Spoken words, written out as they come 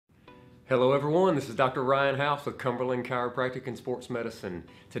Hello everyone, this is Dr. Ryan House with Cumberland Chiropractic and Sports Medicine.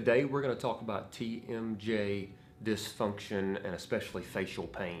 Today we're going to talk about TMJ dysfunction and especially facial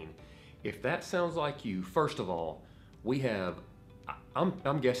pain. If that sounds like you, first of all, we have,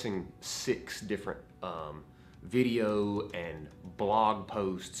 I'm guessing 6 different video and blog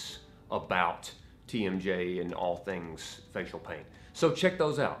posts about TMJ and all things facial pain. So check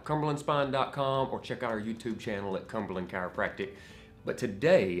those out, cumberlandspine.com, or check out our YouTube channel at Cumberland Chiropractic. But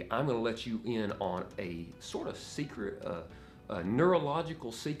today, I'm going to let you in on a sort of secret, a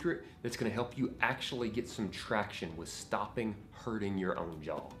neurological secret that's going to help you actually get some traction with stopping hurting your own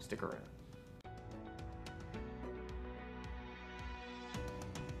jaw. Stick around.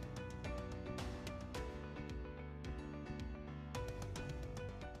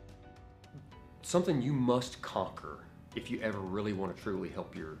 Something you must conquer if you ever really want to truly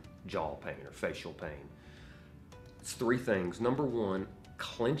help your jaw pain or facial pain. It's 3 things. Number 1,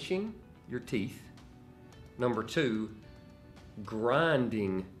 clenching your teeth. Number 2,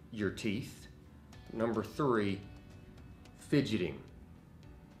 grinding your teeth. Number 3, fidgeting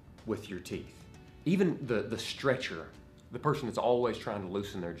with your teeth. Even the stretcher, the person that's always trying to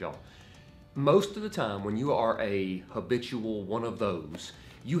loosen their jaw. Most of the time when you are a habitual one of those,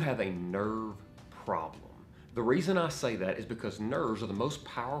 you have a nerve problem. The reason I say that is because nerves are the most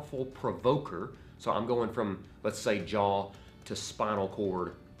powerful provoker. So I'm going from, let's say, jaw to spinal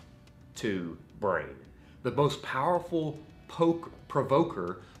cord to brain. The most powerful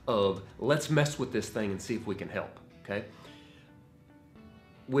provoker of let's mess with this thing and see if we can help, okay?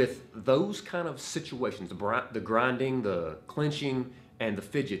 With those kind of situations, the grinding, the clenching, and the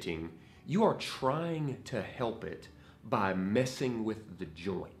fidgeting, you are trying to help it by messing with the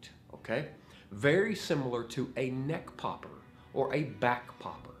joint, okay? Very similar to a neck popper or a back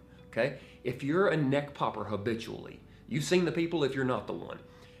popper. Okay? If you're a neck popper habitually, you've seen the people if you're not the one.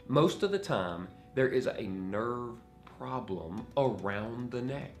 Most of the time, there is a nerve problem around the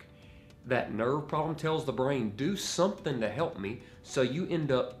neck. That nerve problem tells the brain, do something to help me, so you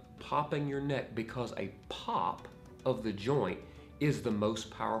end up popping your neck because a pop of the joint is the most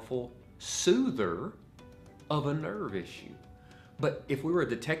powerful soother of a nerve issue. But if we were a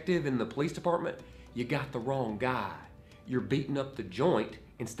detective in the police department, you got the wrong guy. You're beating up the joint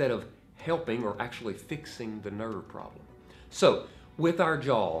instead of helping or actually fixing the nerve problem. So with our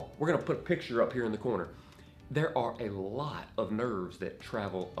jaw, we're going to put a picture up here in the corner. There are a lot of nerves that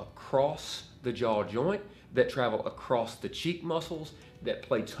travel across the jaw joint, that travel across the cheek muscles, that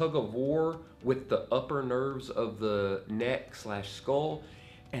play tug of war with the upper nerves of the neck / skull.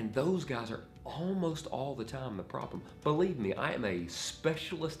 And those guys are almost all the time the problem. Believe me, I am a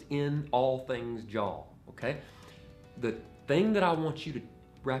specialist in all things jaw, okay? The thing that I want you to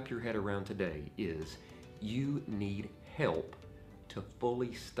wrap your head around today is you need help to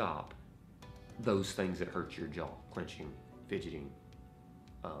fully stop those things that hurt your jaw: clenching, fidgeting,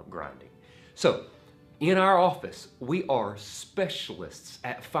 grinding. So in our office, we are specialists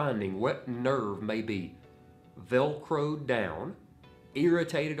at finding what nerve may be velcroed down,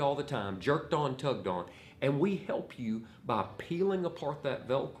 irritated all the time, jerked on, tugged on, and we help you by peeling apart that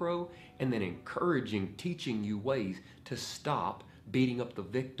Velcro and then encouraging, teaching you ways to stop beating up the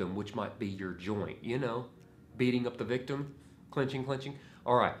victim, which might be your joint, you know, beating up the victim, clenching.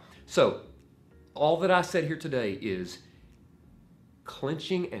 All right, so all that I said here today is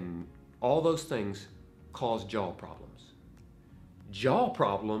clenching and all those things cause jaw problems. Jaw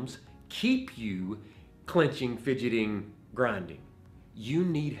problems keep you clenching, fidgeting, grinding. You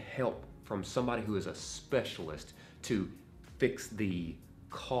need help from somebody who is a specialist to fix the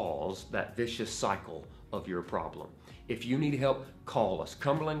cause, that vicious cycle of your problem. If you need help, call us.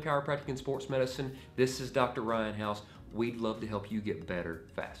 Cumberland Chiropractic and Sports Medicine. This is Dr. Ryan House. We'd love to help you get better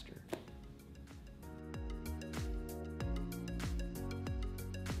faster.